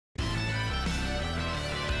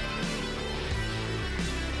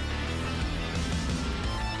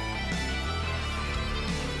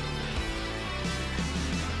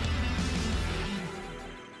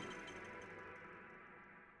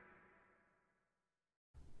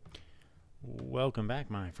Welcome back,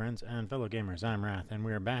 my friends and fellow gamers. I'm Wrath, and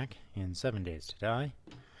we are back in 7 Days to Die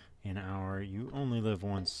in our You Only Live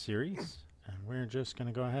Once series. And we're just going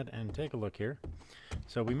to go ahead and take a look here.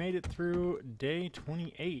 So we made it through day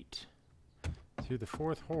 28, through the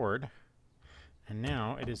 4th Horde. And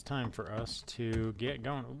now it is time for us to get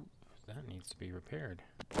going. Ooh, that needs to be repaired.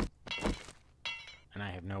 And I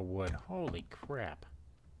have no wood. Holy crap.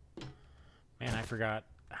 Man, I forgot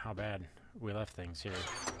how bad we left things here.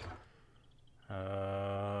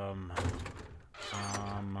 Oh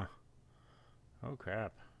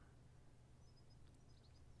crap.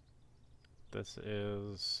 This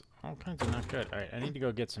is all kinds of not good. Alright, I need to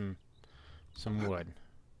go get some wood.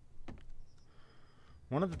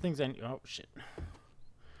 One of the things oh shit.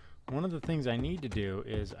 One of the things I need to do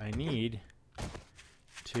is I need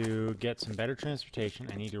to get some better transportation.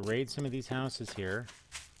 I need to raid some of these houses here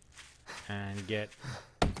and get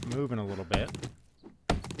moving a little bit.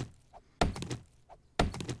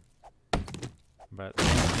 But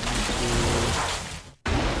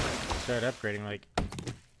start upgrading, like,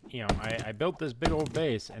 you know, I built this big old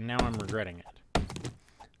base and now I'm regretting it.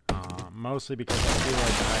 Mostly because I feel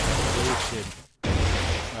like I have wasted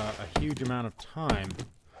a huge amount of time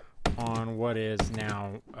on what is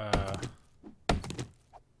now a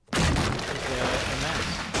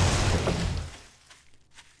mess.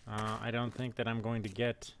 I don't think that I'm going to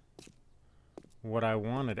get what I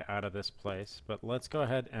wanted out of this place, but let's go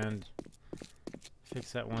ahead and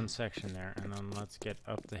fix that one section there, and then let's get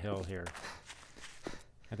up the hill here.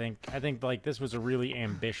 I think like this was a really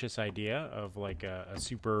ambitious idea of like a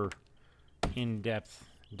super in-depth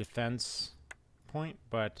defense point,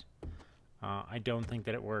 but I don't think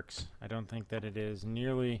that it works. I don't think that it is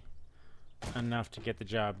nearly enough to get the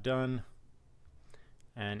job done,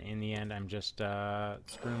 and in the end I'm just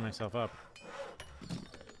screwing myself up.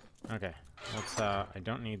 Okay, let's I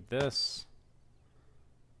don't need this.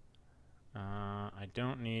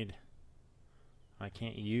 I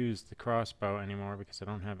can't use the crossbow anymore because I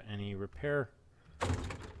don't have any repair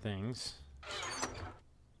things.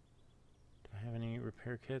 Do I have any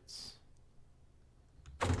repair kits?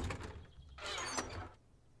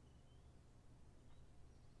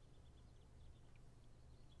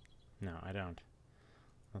 No, I don't.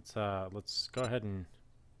 Let's go ahead and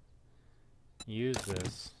use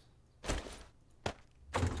this.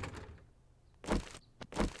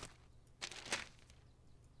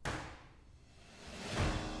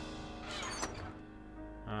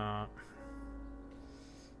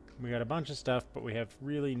 We got a bunch of stuff, but we have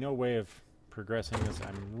really no way of progressing this.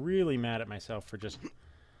 I'm really mad at myself for just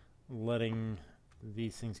letting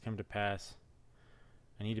these things come to pass.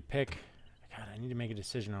 I need to pick... God, I need to make a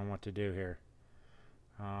decision on what to do here.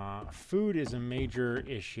 Food is a major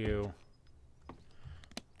issue.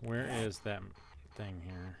 Where is that thing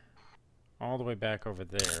here? All the way back over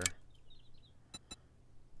there.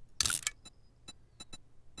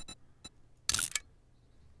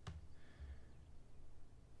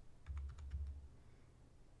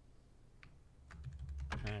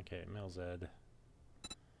 Okay, Mills Ed.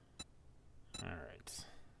 Alright.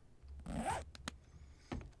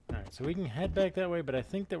 Alright, so we can head back that way, but I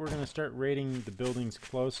think that we're going to start raiding the buildings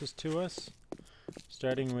closest to us.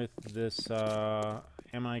 Starting with this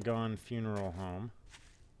Am I Gone funeral home.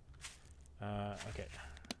 Okay.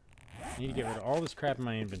 I need to get rid of all this crap in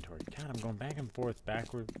my inventory. God, I'm going back and forth,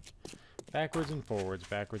 backwards and forwards,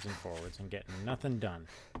 and getting nothing done.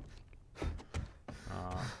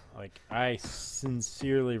 Like, I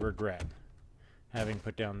sincerely regret having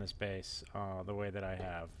put down this base the way that I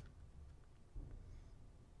have.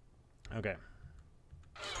 Okay.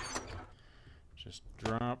 Just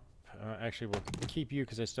drop. Actually, we'll keep you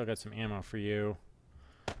because I still got some ammo for you.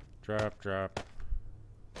 Drop, drop.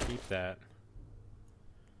 Keep that.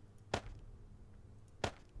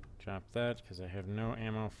 Drop that because I have no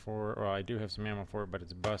ammo for... Well, I do have some ammo for it, but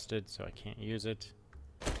it's busted, so I can't use it.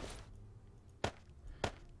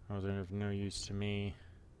 Those are of no use to me.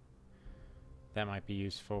 That might be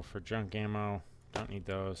useful for junk ammo. Don't need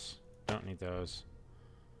those. Don't need those.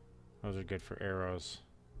 Those are good for arrows.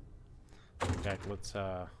 In fact, let's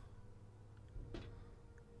and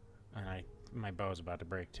my bow's about to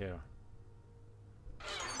break too.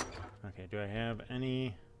 Okay, do I have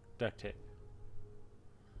any duct tape?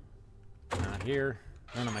 Not here.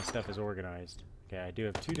 None of my stuff is organized. Okay, I do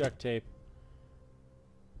have 2 duct tape.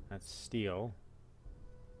 That's steel.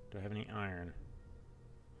 Do I have any iron?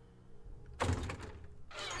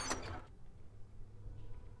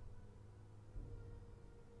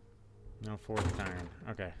 No forged iron.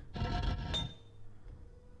 Okay.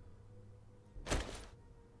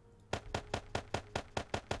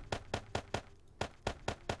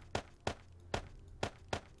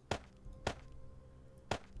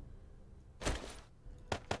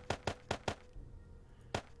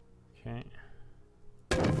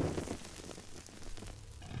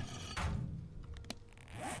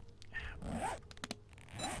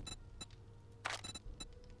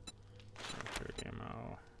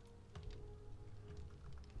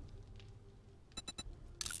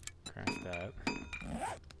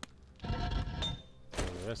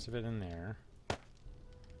 rest of it in there.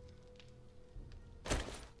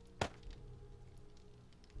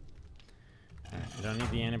 Alright, I don't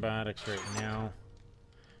need the antibiotics right now.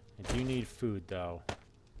 I do need food though.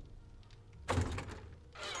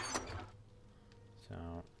 So,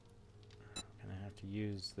 I'm gonna have to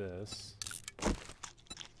use this.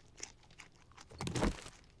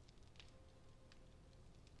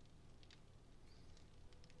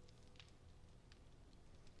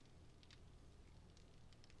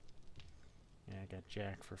 Yeah, I got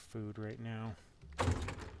Jack for food right now.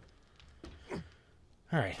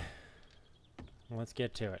 Alright, let's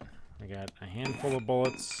get to it. We got a handful of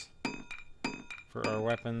bullets for our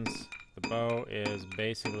weapons. The bow is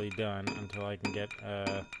basically done until I can get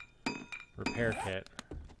a repair kit.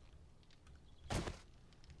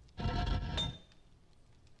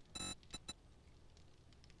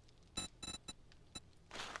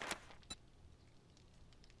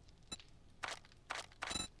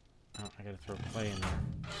 Oh, I gotta throw clay in there.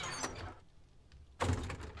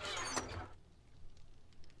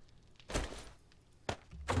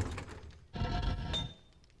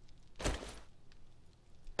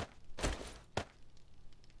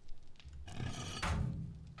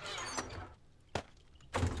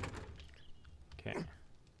 Okay.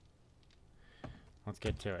 Let's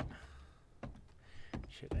get to it.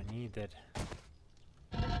 Shit, I need that.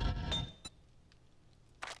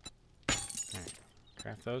 Alright.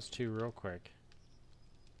 Craft those two real quick.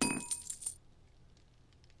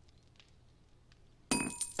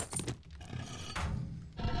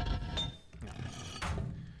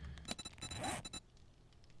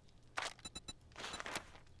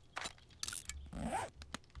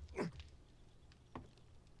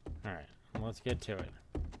 Alright, let's get to it.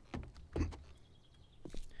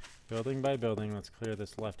 Building by building, let's clear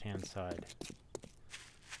this left-hand side.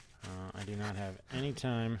 I do not have any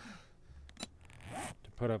time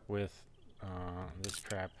to put up with this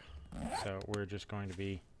crap, so we're just going to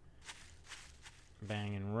be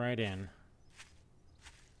banging right in.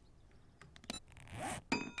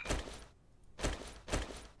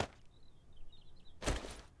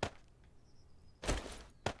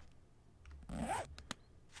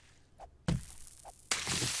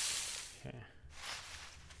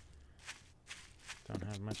 Don't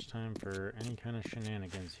have much time for any kind of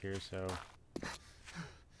shenanigans here, so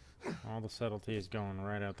all the subtlety is going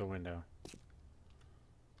right out the window.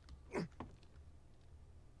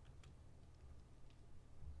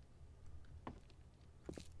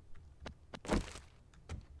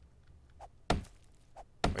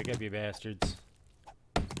 Wake up, you bastards.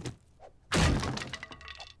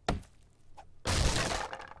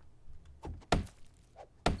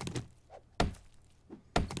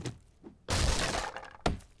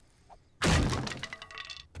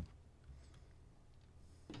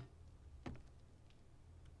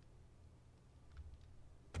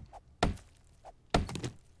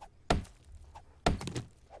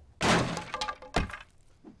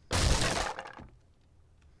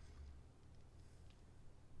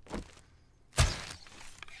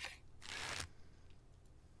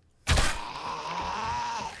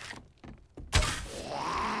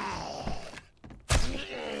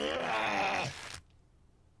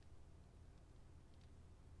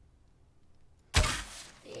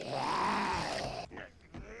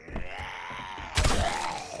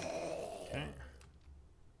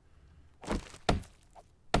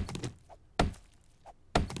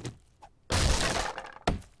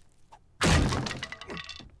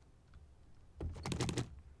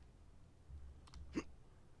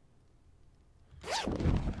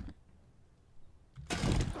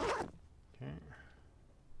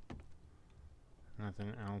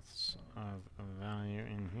 Nothing else of value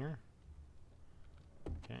in here.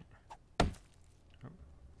 Okay. Oh.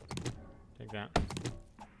 Take that.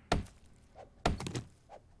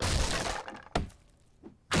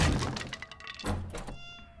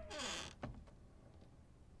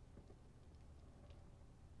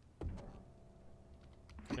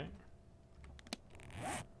 Okay.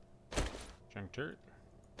 Junk dirt.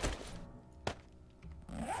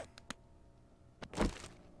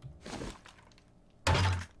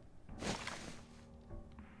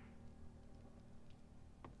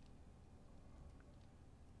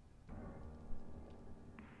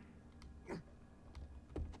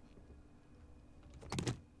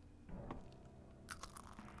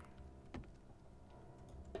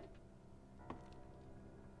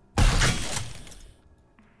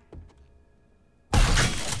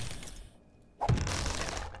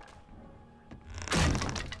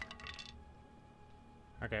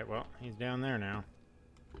 Okay, well, he's down there now.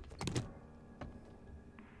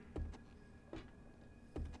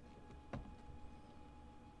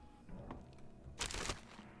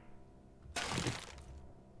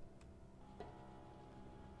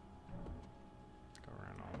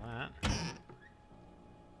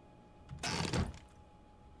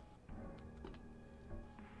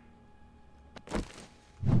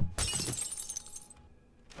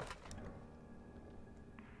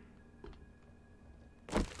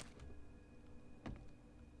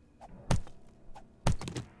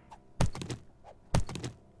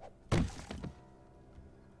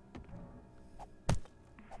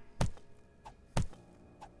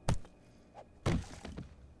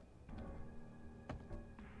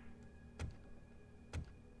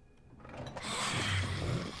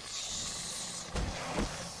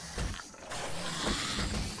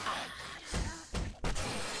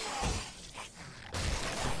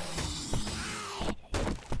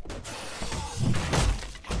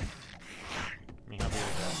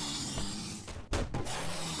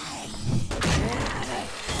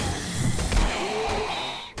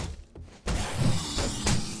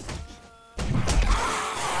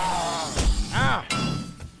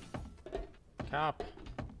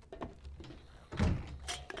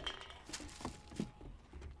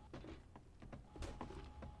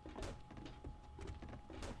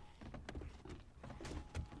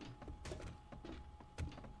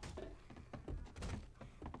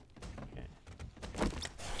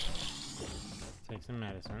 some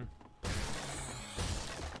medicine.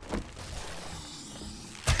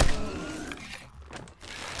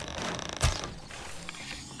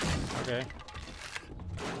 Okay.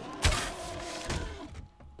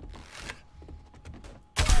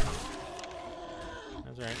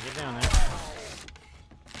 That's right, get down there.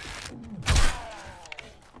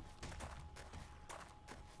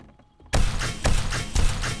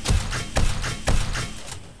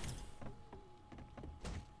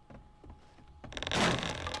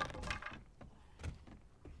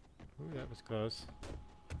 Ooh, that was close.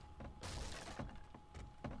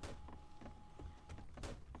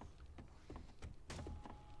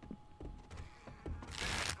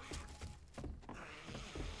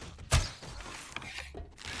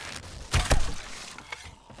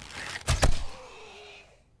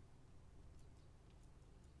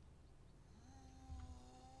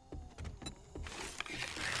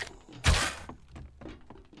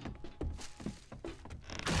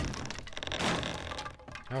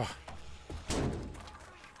 Oh.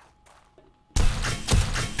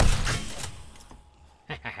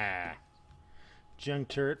 Junk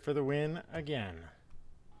turret for the win again.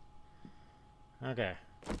 Okay.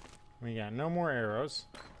 We got no more arrows,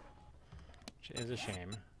 which is a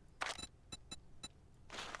shame.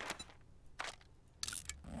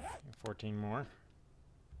 14 more.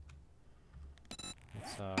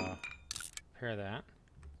 Let's pair that.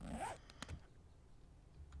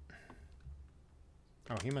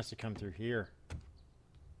 Oh, he must have come through here.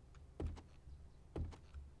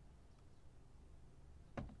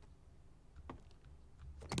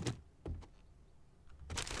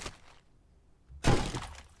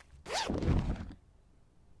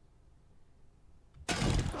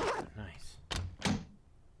 Nice.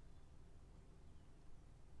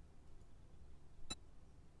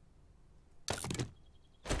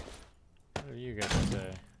 What have you got to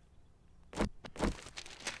say?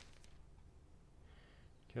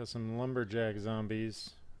 Kill some lumberjack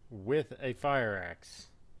zombies with a fire axe.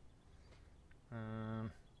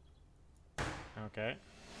 Okay.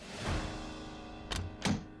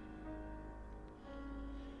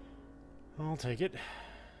 I'll take it.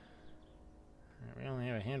 Alright, we only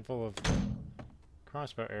have a handful of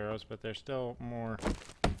crossbow arrows, but they're still more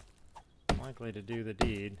likely to do the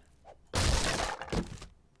deed. Take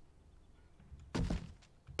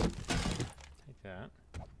that.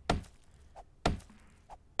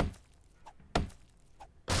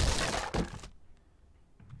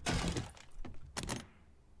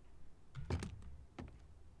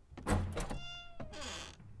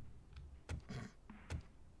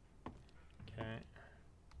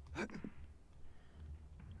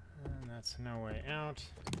 That's no way out.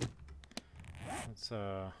 Let's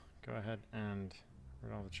go ahead and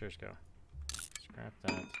where'd all the chairs go? Scrap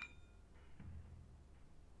that.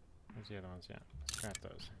 Where's the other ones? Yeah, scrap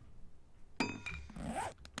those.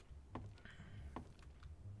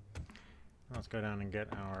 Let's go down and get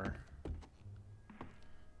our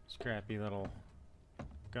scrappy little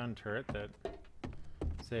gun turret that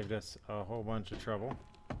saved us a whole bunch of trouble.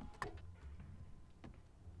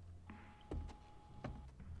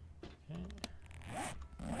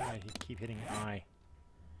 I keep hitting I.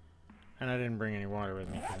 And I didn't bring any water with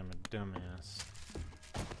me because I'm a dumbass.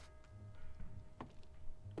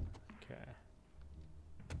 Okay.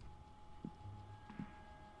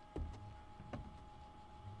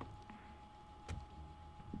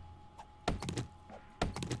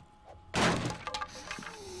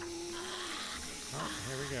 Oh,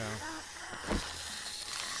 here we go.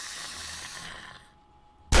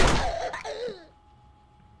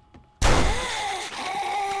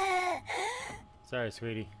 Sorry,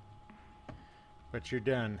 sweetie. But you're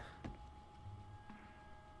done.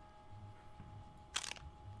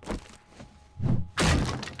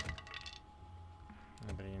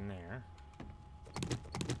 Nobody in there.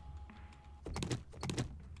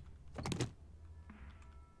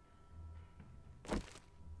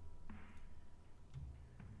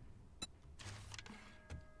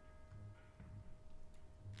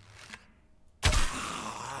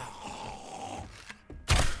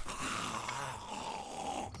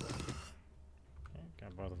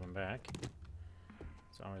 Both of them back.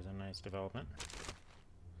 It's always a nice development.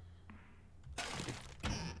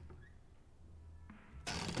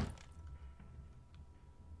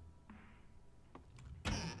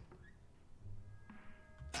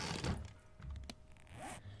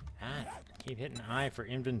 Keep hitting I for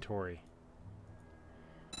inventory.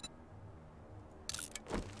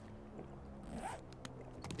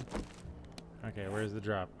 Okay, where's the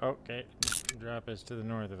drop? Okay, the drop is to the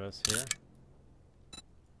north of us here.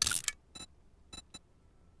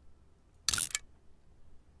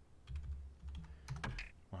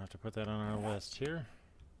 put that on our list here.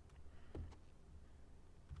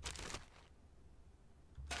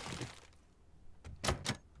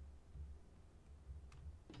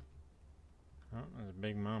 Oh, there's a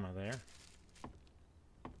big mama there.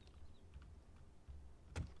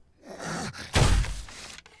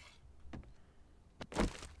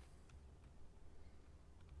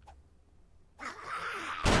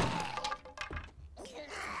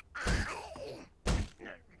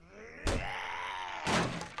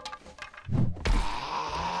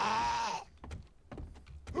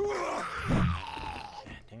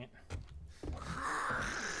 Dang it.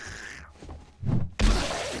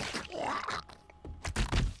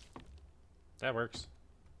 That works.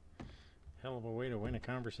 Hell of a way to win a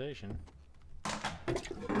conversation.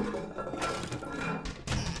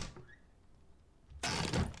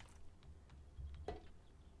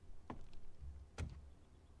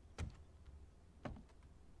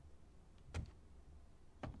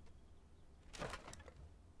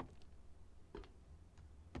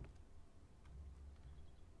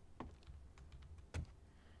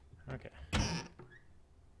 Okay.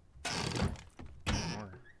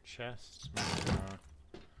 More chests,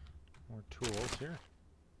 more tools here.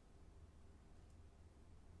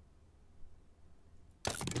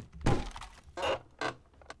 I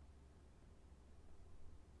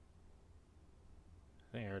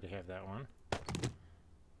think I already have that one.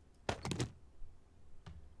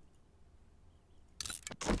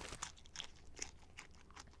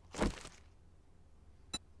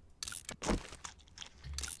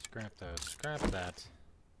 Scrap those. Scrap that.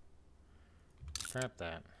 Scrap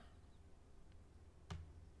that.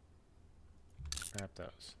 Scrap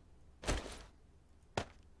those.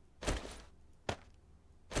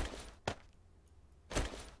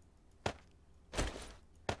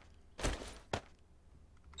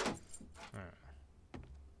 Alright.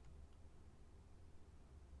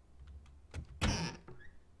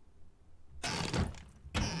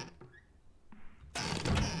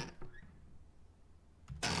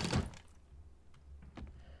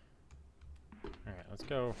 Alright, let's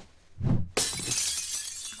go.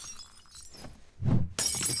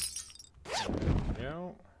 There we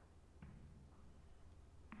go.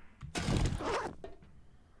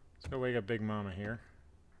 Let's go wake up Big Mama here.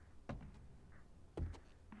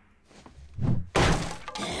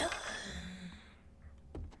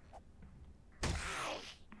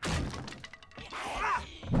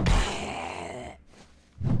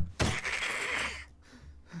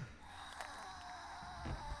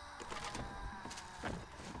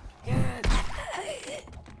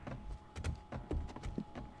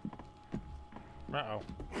 Uh-oh.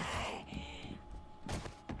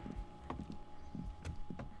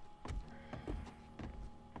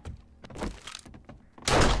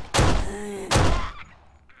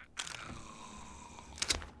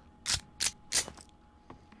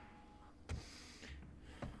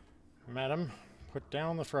 Madam, put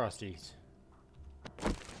down the Frosties.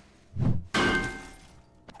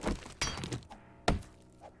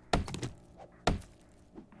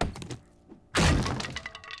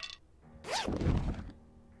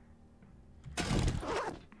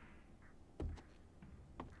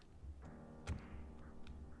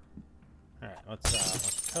 Alright,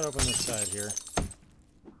 let's cut open this side here.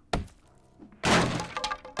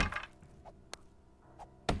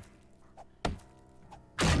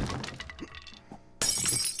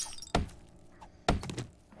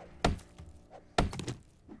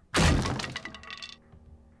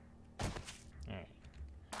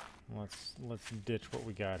 Let's ditch what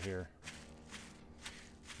we got here.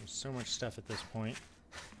 There's so much stuff at this point.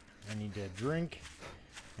 I need to drink.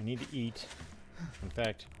 I need to eat. In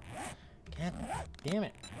fact, God damn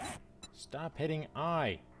it! Stop hitting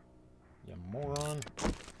I, you moron.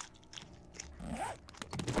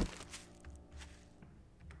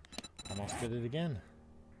 Almost did it again.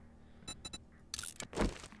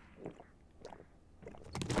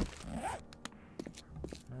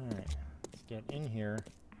 Alright, let's get in here.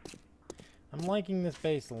 I'm liking this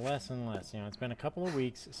base less and less. You know, it's been a couple of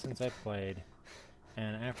weeks since I played,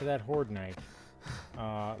 and after that Horde night,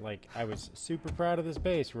 like, I was super proud of this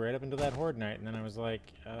base right up until that Horde night, and then I was like,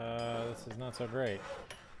 this is not so great.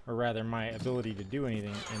 Or rather, my ability to do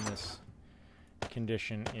anything in this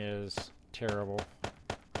condition is terrible.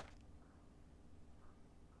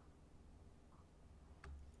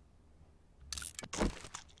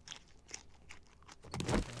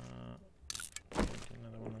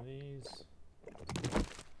 Another one of these.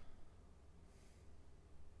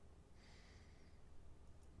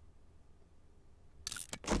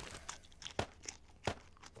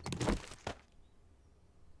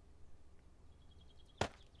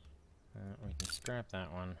 We can scrap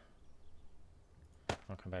that one.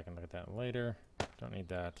 I'll come back and look at that later. Don't need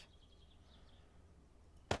that.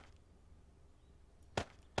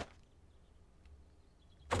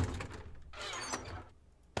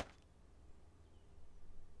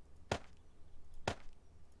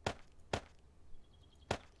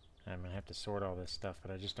 I'm going to have to sort all this stuff,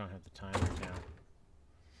 but I just don't have the time right now.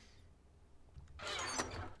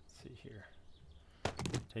 Let's see here.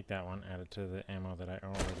 Take that one, add it to the ammo that I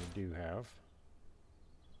already do have.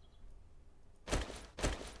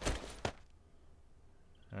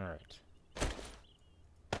 Alright.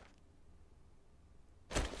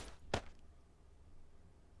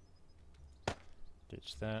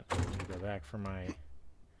 Ditch that. I need to go back for my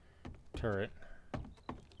turret.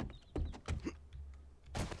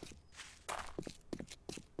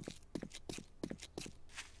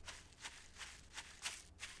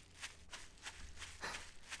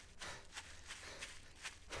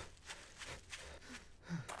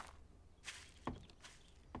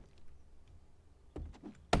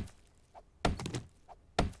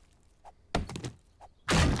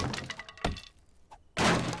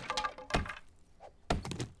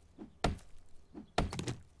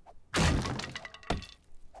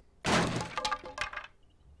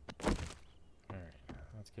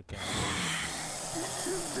 Get down.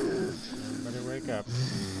 Everybody wake up.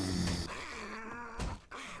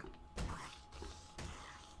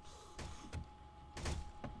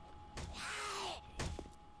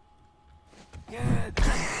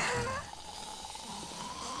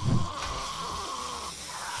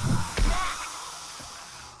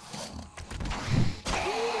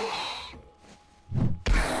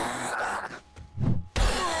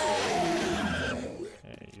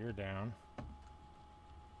 Okay, you're down.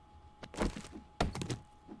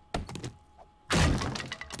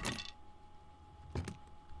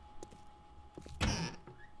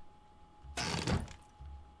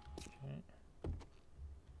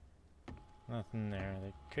 Nothing there.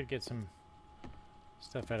 They could get some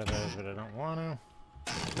stuff out of those, but I don't want to.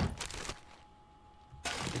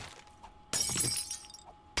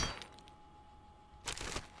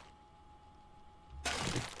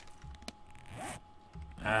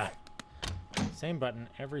 Ah! Same button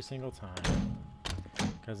every single time.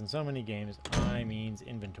 Because in so many games, I means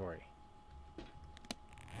inventory.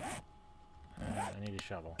 I need a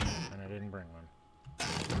shovel, and I didn't bring one.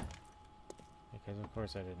 Because of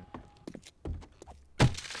course I didn't.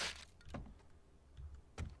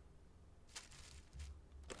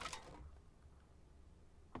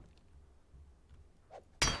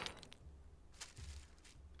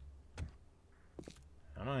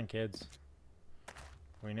 Come on, kids.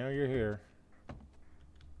 We know you're here.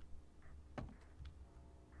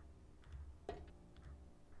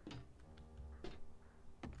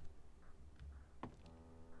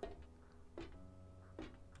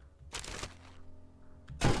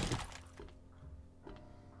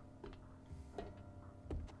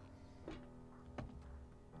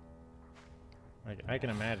 Like, I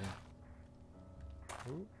can imagine.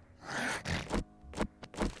 Ooh.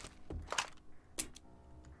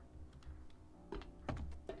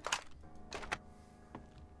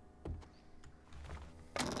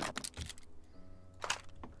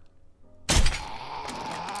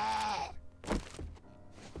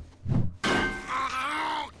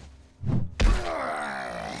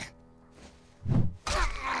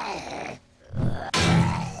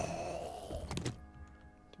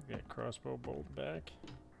 Crossbow bolt back.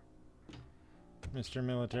 Mr.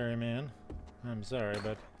 Military Man, I'm sorry,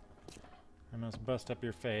 but I must bust up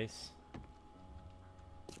your face.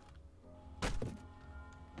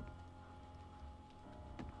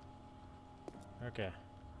 Okay.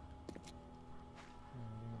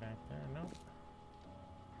 Anything back there? Nope.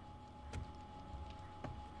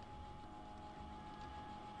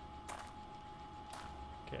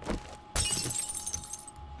 Okay.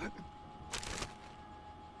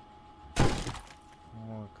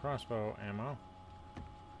 More crossbow ammo,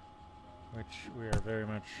 which we are very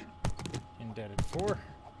much indebted for,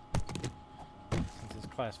 since this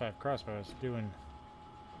class 5 crossbow is doing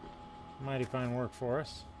mighty fine work for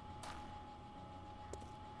us.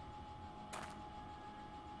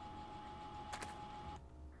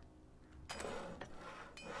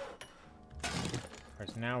 Of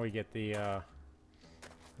course, now we get the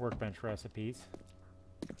workbench recipes,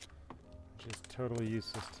 which is totally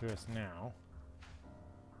useless to us now.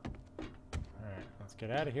 Alright, let's get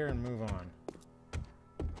out of here and move on.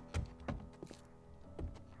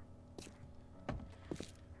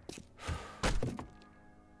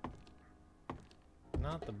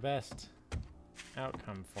 Not the best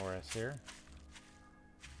outcome for us here.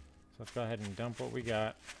 So let's go ahead and dump what we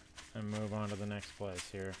got and move on to the next place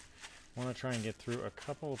here. want to try and get through a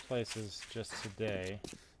couple of places just today,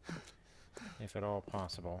 if at all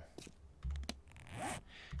possible.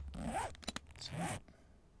 So,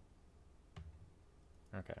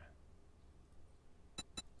 okay.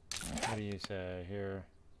 What do you say here?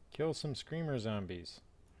 Kill some screamer zombies.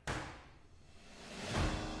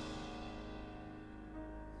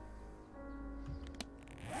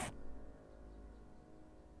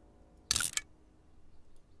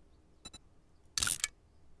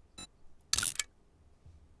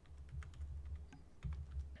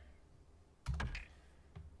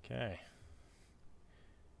 Okay.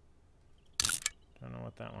 Don't know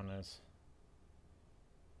what that one is.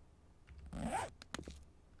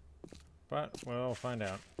 But we'll find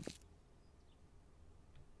out.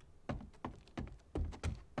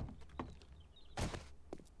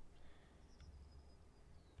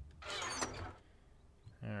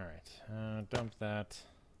 Alright, dump that.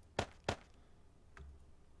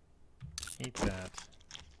 Eat that.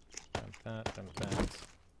 Dump that, dump that.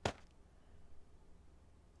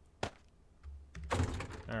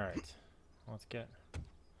 Alright, let's get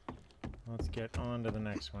on to the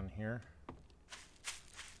next one here.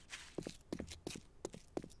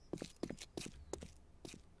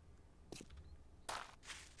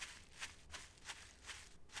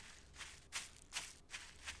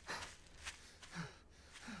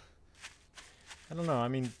 I don't know, I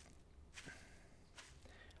mean,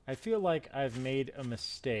 I feel like I've made a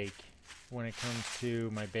mistake when it comes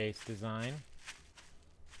to my base design.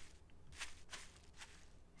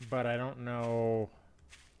 But I don't know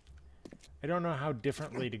how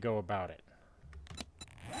differently to go about it.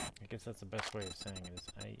 I guess that's the best way of saying it is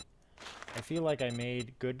I feel like I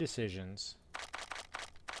made good decisions,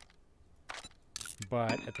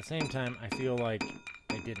 but at the same time I feel like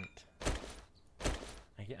I didn't.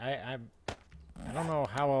 I don't know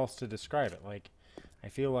how else to describe it. Like, I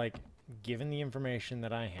feel like, given the information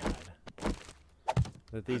that I had,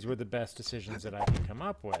 that these were the best decisions that I could come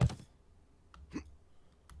up with,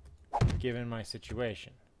 given my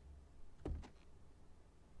situation.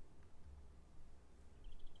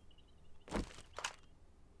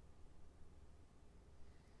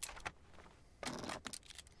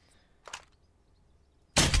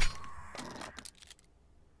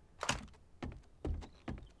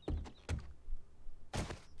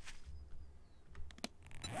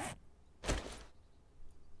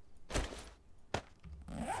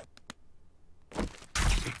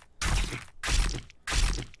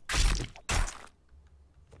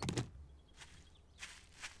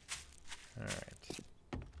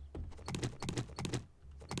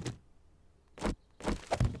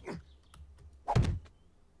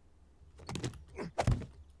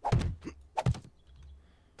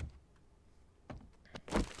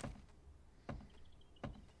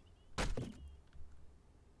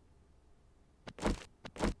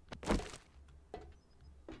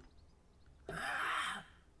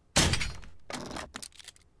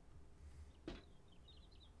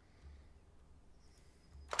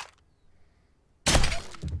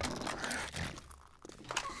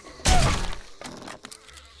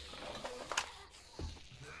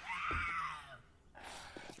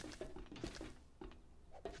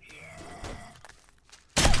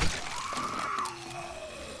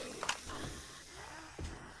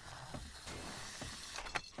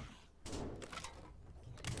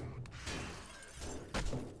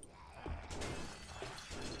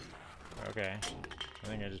 Okay, I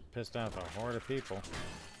think I just pissed off a horde of people.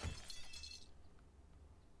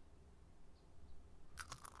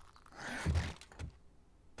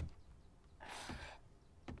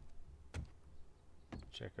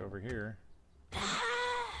 Check over here.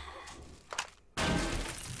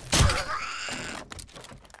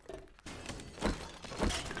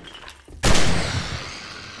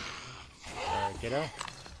 Kiddo.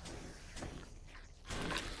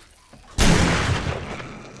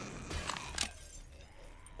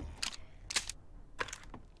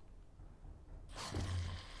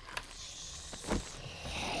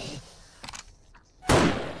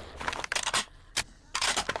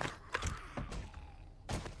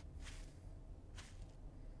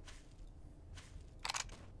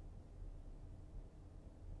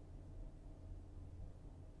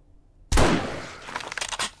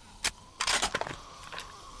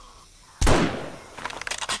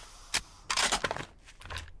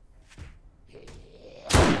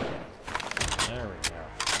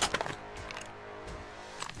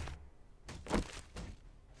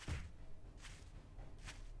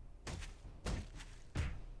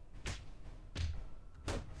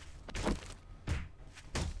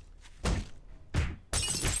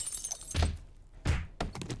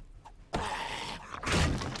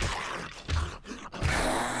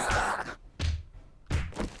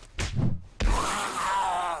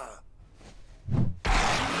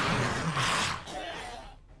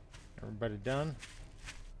 it done?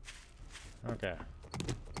 Okay.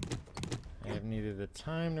 I have neither the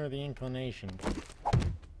time nor the inclination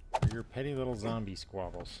for your petty little zombie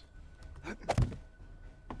squabbles.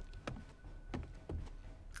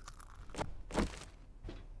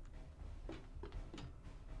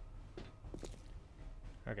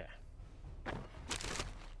 Okay.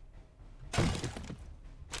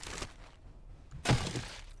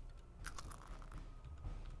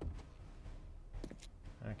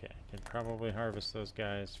 Okay, could probably harvest those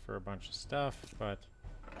guys for a bunch of stuff, but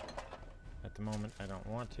at the moment I don't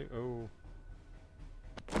want to. Oh.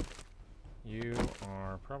 You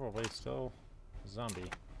are probably still a zombie.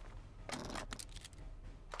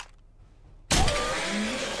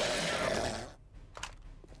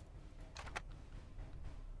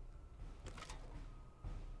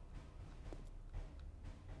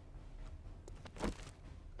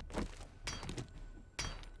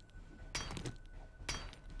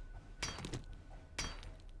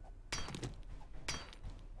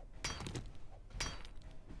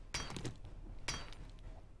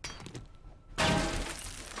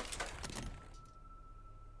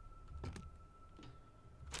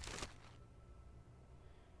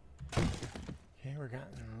 Okay, we're getting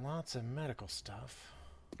lots of medical stuff.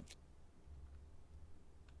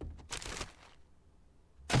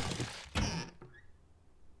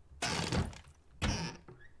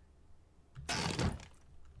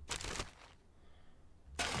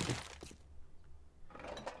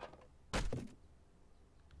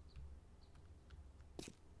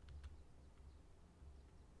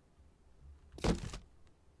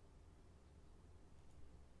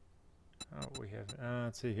 Oh, we have,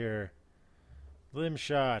 let's see here. Limb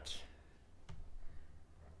shot.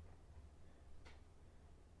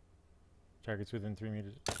 Targets within 3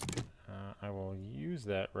 meters. I will use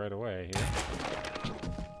that right away here.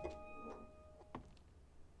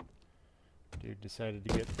 Dude decided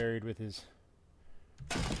to get buried with his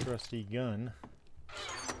trusty gun.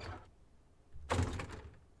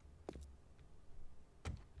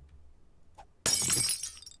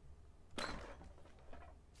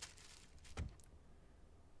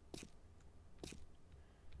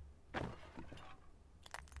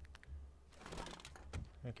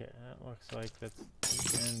 Okay, that looks like that's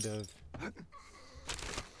the end of...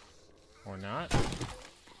 Or not.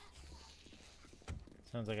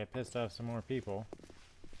 Sounds like I pissed off some more people.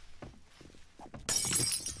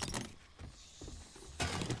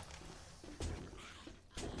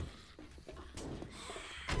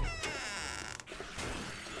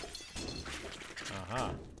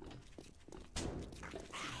 Aha.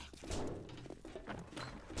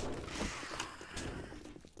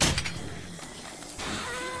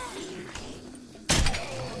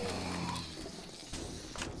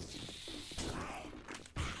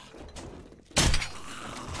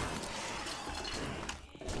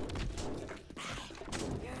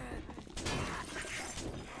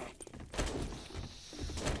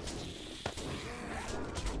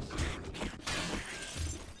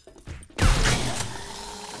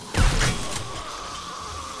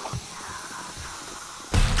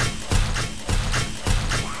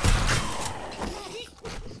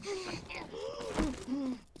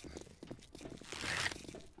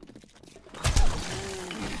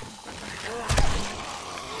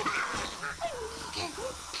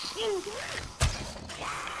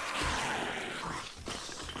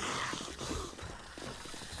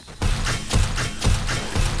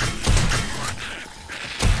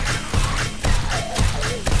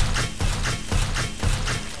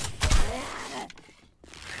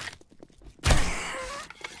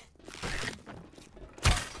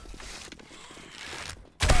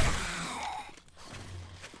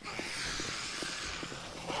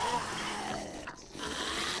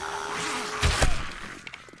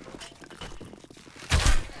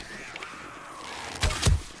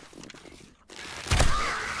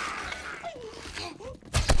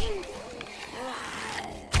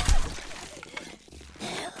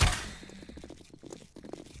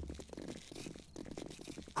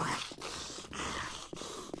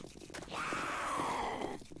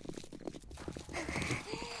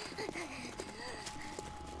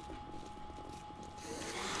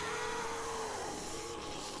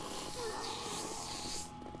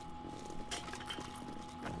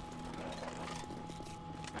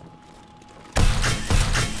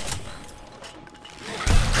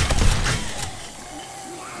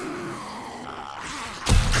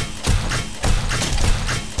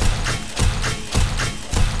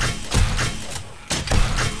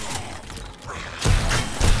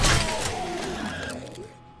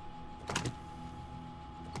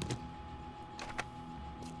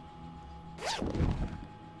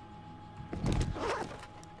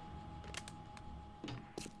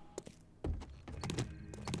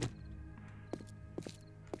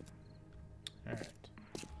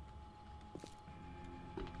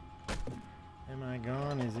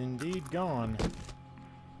 gone is indeed gone.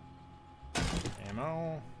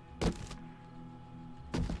 Ammo.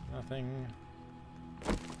 Nothing.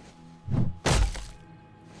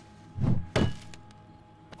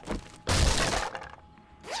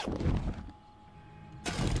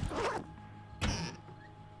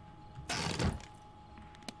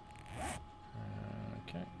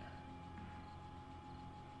 Okay.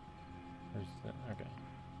 Where's that? Okay.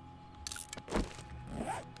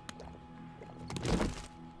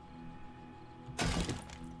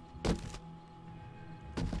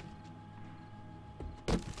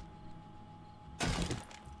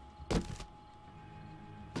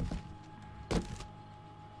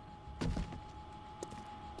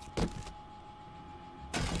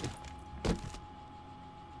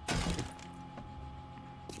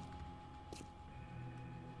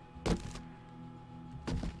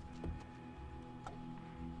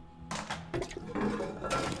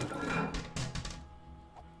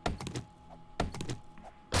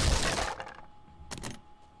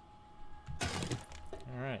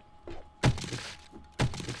 All right.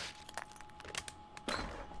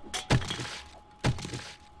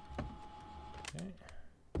 Okay.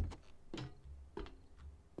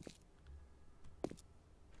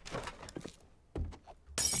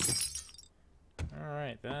 All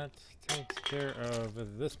right, that takes care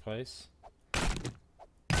of this place, I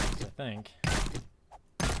think.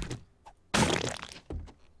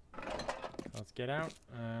 Let's get out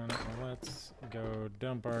and let's go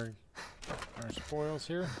dump our spoils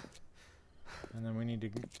here, and then we need to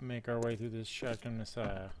make our way through this Shotgun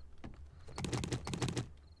Messiah.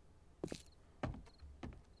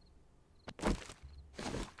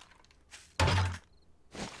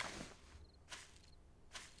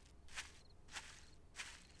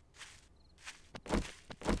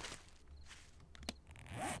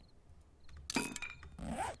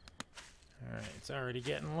 Alright, it's already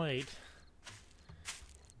getting late,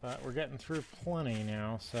 but we're getting through plenty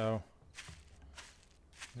now, so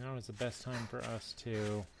now is the best time for us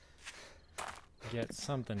to get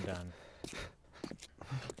something done.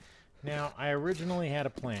 Now, I originally had a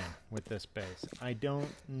plan with this base. I don't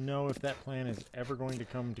know if that plan is ever going to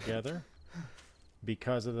come together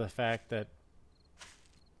because of the fact that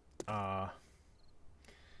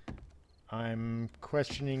I'm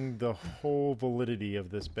questioning the whole validity of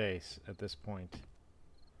this base at this point.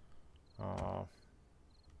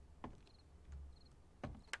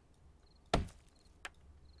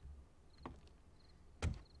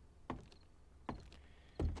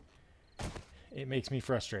 It makes me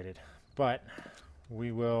frustrated, but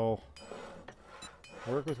we will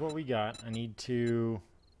work with what we got. I need to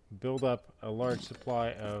build up a large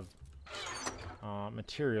supply of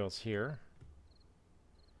materials here,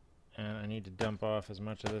 and I need to dump off as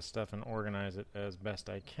much of this stuff and organize it as best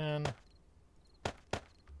I can.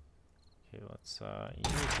 Okay, let's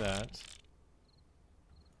use that.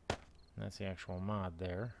 And that's the actual mod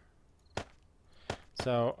there.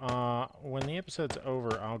 So when the episode's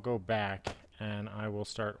over, I'll go back and I will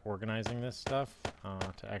start organizing this stuff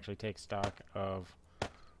to actually take stock of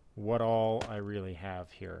what all I really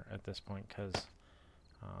have here at this point, because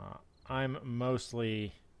I'm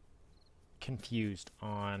mostly confused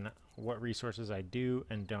on what resources I do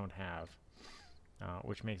and don't have,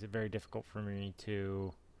 which makes it very difficult for me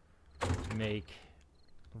to make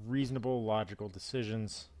reasonable, logical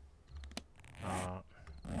decisions.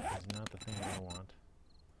 That's not the thing that I want.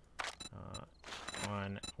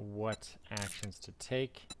 On what actions to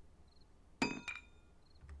take.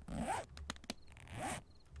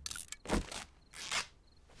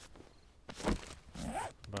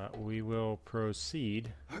 But we will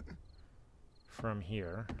proceed from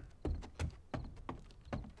here.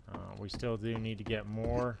 We still do need to get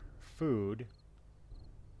more food.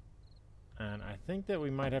 And I think that we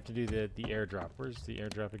might have to do the airdrop. Where's the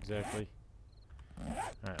airdrop exactly?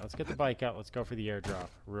 Alright, let's get the bike out. Let's go for the airdrop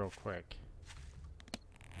real quick.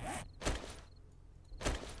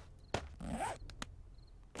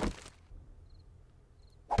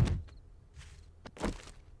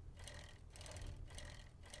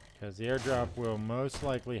 Because the airdrop will most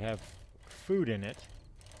likely have food in it.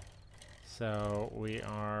 So we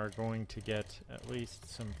are going to get at least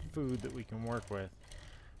some food that we can work with.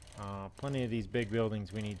 Plenty of these big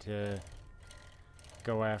buildings we need to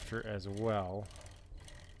go after as well.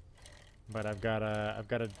 But I've got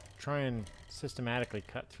to try and systematically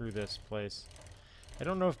cut through this place. I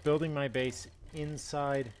don't know if building my base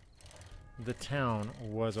inside the town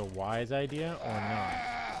was a wise idea or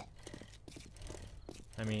not.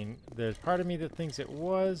 I mean, there's part of me that thinks it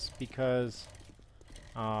was because,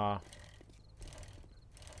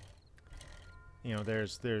 you know,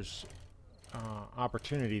 there's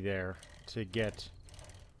opportunity there to get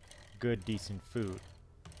good, decent food.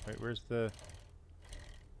 Wait, where's the...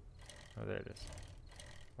 Oh, there it is.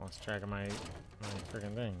 Lost track of my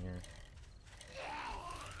friggin' thing here.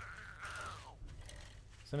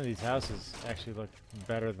 Some of these houses actually look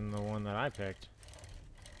better than the one that I picked.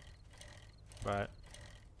 But...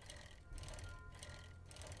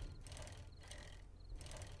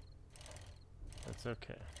 that's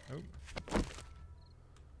okay. Oop.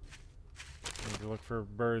 Need to look for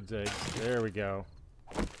birds' eggs. There we go.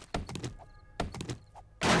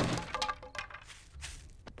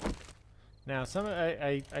 Now,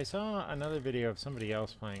 I saw another video of somebody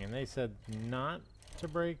else playing, and they said not to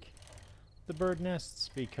break the bird nests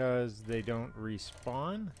because they don't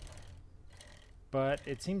respawn. But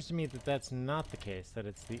it seems to me that that's not the case, that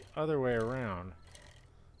it's the other way around.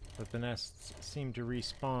 That the nests seem to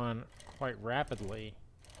respawn quite rapidly,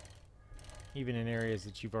 even in areas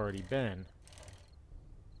that you've already been.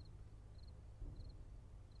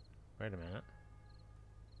 Wait a minute.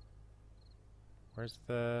 Where's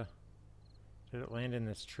the... did it land in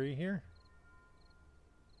this tree here?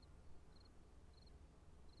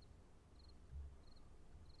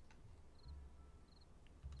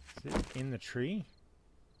 Is it in the tree?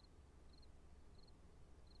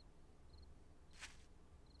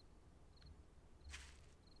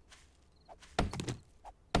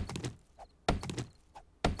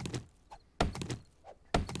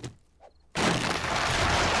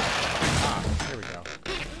 Ah, here we go.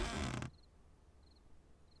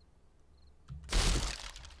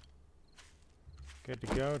 Good to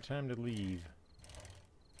go, time to leave.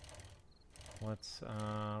 Let's,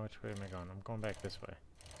 which way am I going? I'm going back this way.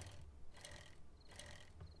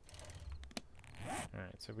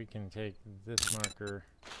 Alright, so we can take this marker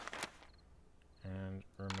and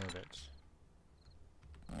remove it.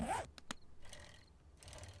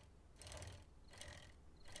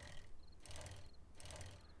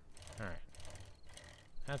 Alright.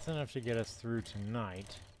 That's enough to get us through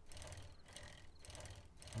tonight.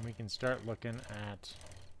 And we can start looking at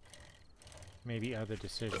maybe other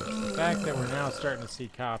decisions. The fact that we're now starting to see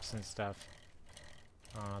cops and stuff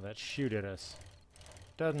that shoot at us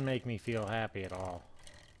doesn't make me feel happy at all.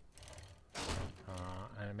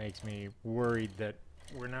 And it makes me worried that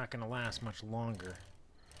we're not going to last much longer.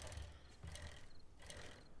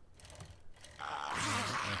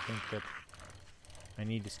 I think that I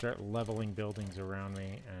need to start leveling buildings around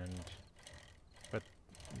me, and but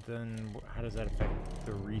then how does that affect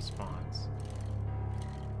the respawns?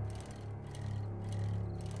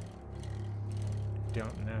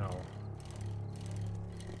 Don't know.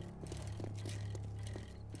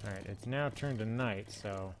 Alright, it's now turned to night,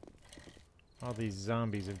 so all these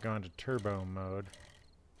zombies have gone to turbo mode.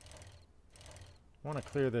 I want to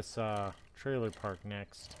clear this trailer park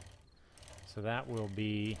next, so that will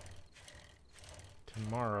be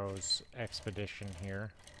tomorrow's expedition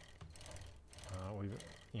here.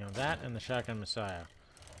 You know, that and the Shotgun Messiah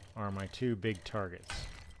are my two big targets.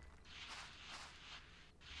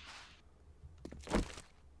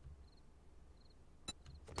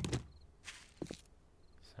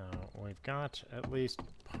 So we've got at least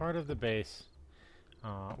part of the base.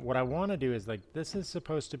 What I want to do is, like, this is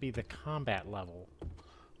supposed to be the combat level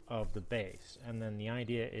of the base, and then the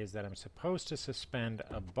idea is that I'm supposed to suspend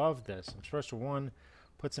above this. I'm supposed to, one,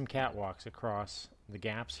 put some catwalks across the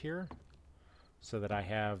gaps here so that I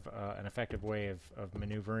have an effective way of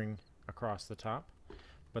maneuvering across the top.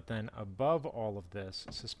 But then above all of this,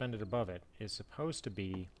 suspended above it, is supposed to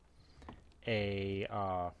be a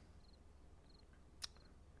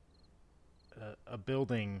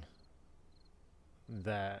building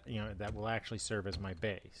that, you know, that will actually serve as my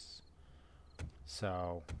base.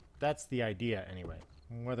 So that's the idea anyway.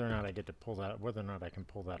 Whether or not I get to pull that, whether or not I can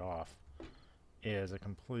pull that off, is a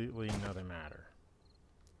completely another matter.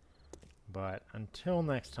 But until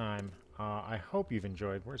next time, I hope you've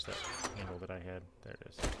enjoyed. Where's that handle that I had? There it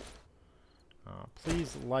is.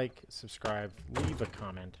 Please like, subscribe, leave a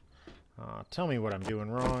comment. Tell me what I'm doing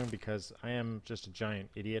wrong, because I am just a giant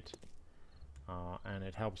idiot. And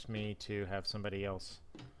it helps me to have somebody else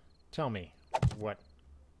tell me what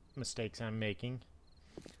mistakes I'm making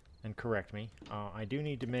and correct me. I do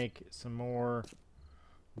need to make some more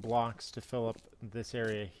blocks to fill up this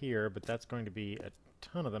area here, but that's going to be a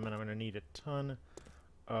ton of them, and I'm going to need a ton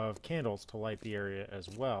of candles to light the area as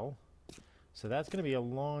well. So that's going to be a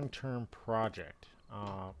long-term project.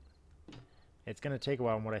 It's going to take a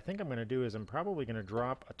while, and what I think I'm going to do is I'm probably going to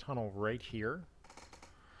drop a tunnel right here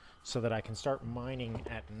so that I can start mining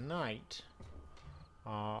at night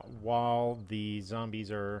while the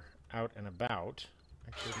zombies are out and about.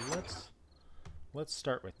 Actually, let's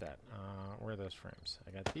start with that. Where are those frames?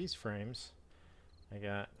 I got these frames. I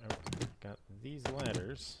got these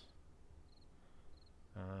ladders.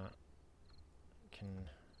 Can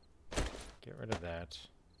get rid of that.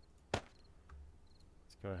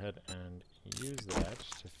 Let's go ahead and use that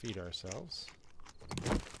to feed ourselves.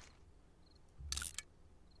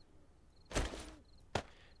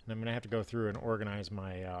 And I'm going to have to go through and organize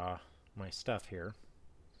my my stuff here.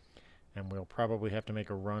 And we'll probably have to make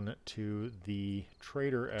a run to the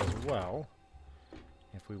trader as well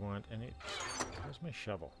if we want any. Where's my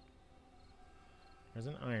shovel? There's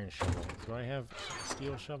an iron shovel. Do I have a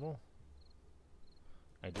steel shovel?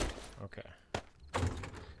 I do. Okay.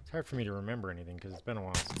 It's hard for me to remember anything because it's been a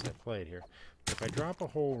while since I played here. But if I drop a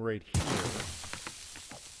hole right here,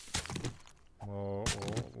 we'll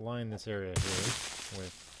line this area here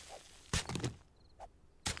with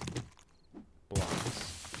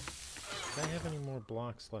blocks. Do I have any more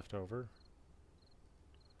blocks left over?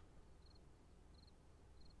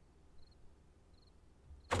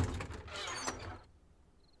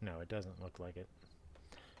 No, it doesn't look like it.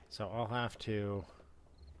 So I'll have to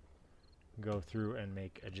go through and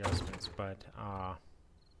make adjustments, but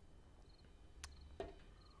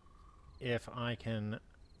if I can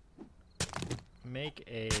make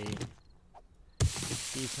a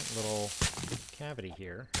decent little cavity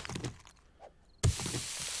here,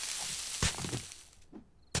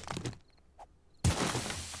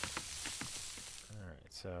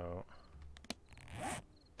 alright, so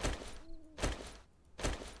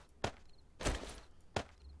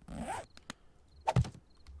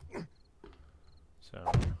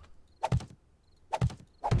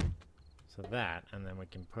that, and then we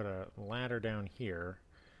can put a ladder down here,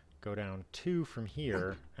 go down 2 from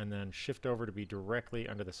here, and then shift over to be directly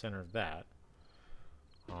under the center of that.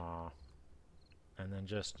 And then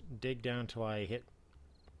just dig down till I hit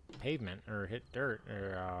pavement, or hit dirt,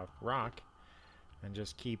 or rock, and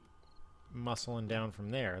just keep muscling down from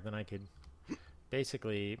there. Then I could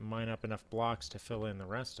basically mine up enough blocks to fill in the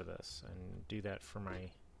rest of this, and do that for my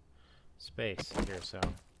space here, so...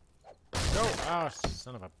 Go! Oh,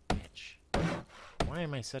 son of a bitch. Why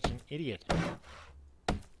am I such an idiot?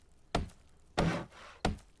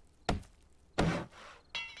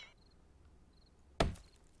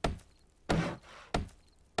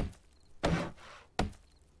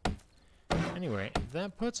 Anyway,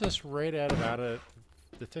 that puts us right at about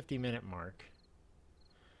the 50-minute mark.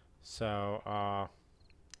 So,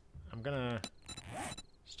 I'm gonna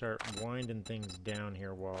start winding things down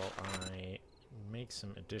here while I make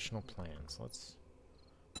some additional plans. Let's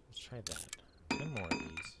try that. 10 more of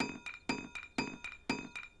these.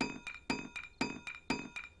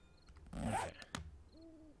 Okay.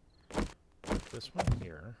 Put this one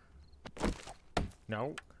here.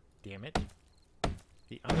 No, damn it.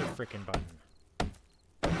 The other frickin' button.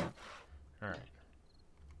 Alright.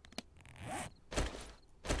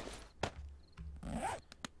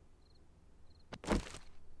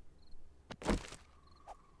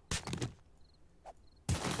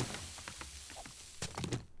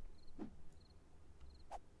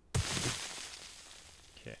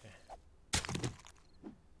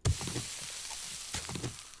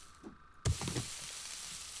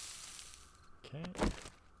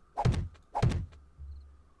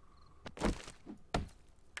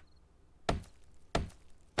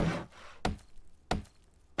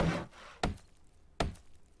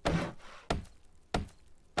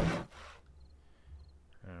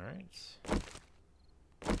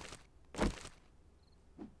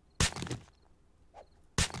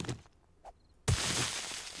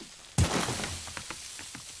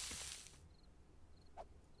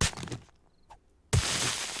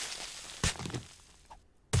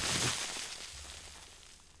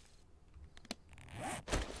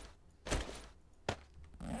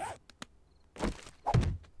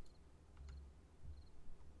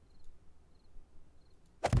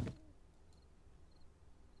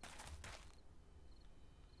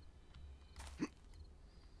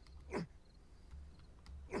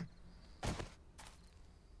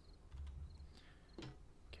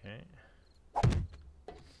 Okay.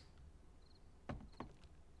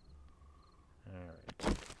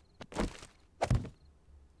 Alright.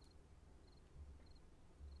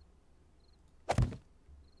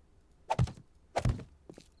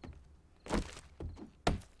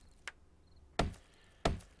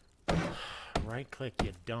 Right click,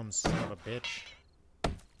 you dumb son of a bitch.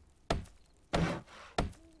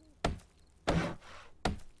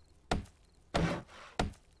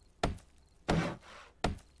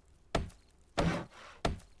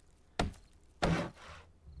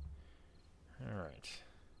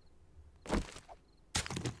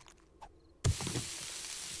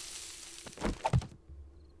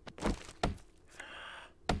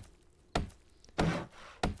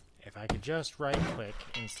 just right-click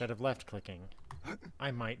instead of left-clicking,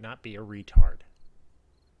 I might not be a retard.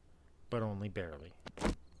 But only barely.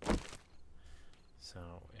 So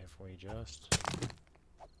if we just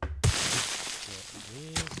get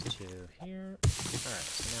these two here. Alright,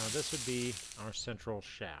 so now this would be our central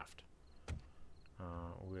shaft,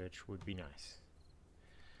 which would be nice.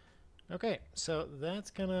 Okay, so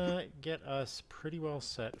that's gonna get us pretty well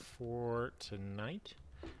set for tonight.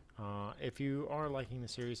 If you are liking the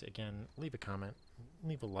series, again, leave a comment,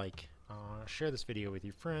 leave a like, share this video with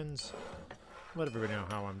your friends, let everybody know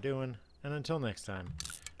how I'm doing, and until next time,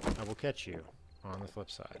 I will catch you on the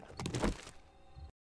flip side.